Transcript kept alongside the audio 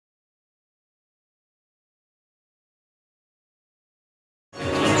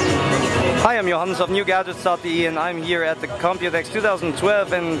Hi, I'm Johannes of NewGadgets.de and I'm here at the Computex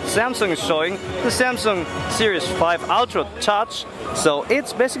 2012 and Samsung is showing the Samsung Series 5 Ultra Touch. So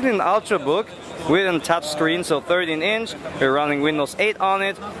it's basically an Ultrabook with a touch screen, so 13-inch. We're running Windows 8 on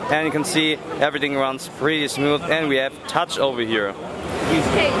it and you can see everything runs pretty smooth and we have touch over here.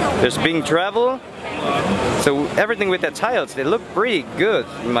 There's Bing Travel, so everything with the tiles, they look pretty good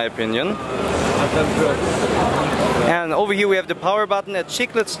in my opinion. And over here we have the power button, a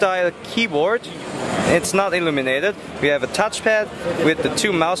chiclet style keyboard. It's not illuminated. We have a touchpad with the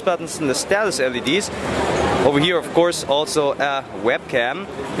two mouse buttons and the status LEDs. Over here of course also a webcam.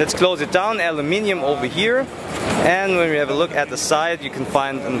 Let's close it down, aluminium over here. And when we have a look at the side you can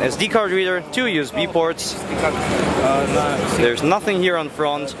find an SD card reader, two USB ports. There's nothing here on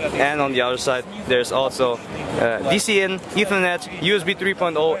front, and on the other side there's also DC-in, Ethernet, USB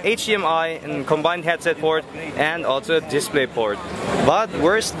 3.0, HDMI, and combined headset port, and also a display port. But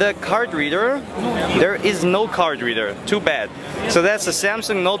where's the card reader? There is no card reader, too bad. So that's the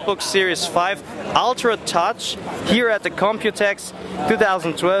Samsung Notebook Series 5 Ultra Touch here at the Computex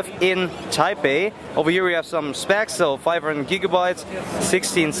 2012 in Taipei. Over here we have some specs, so 500 gigabytes,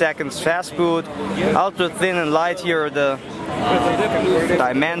 16 seconds fast boot, ultra thin and light. Here are the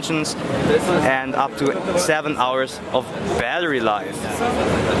dimensions, and up to 7 hours of battery life.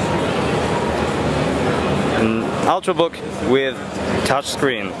 An Ultrabook with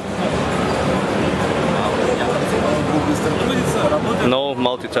touchscreen. No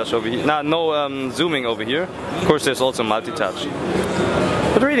multi-touch over here. No zooming over here. Of course there's also multi-touch.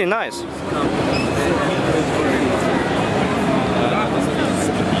 But really nice.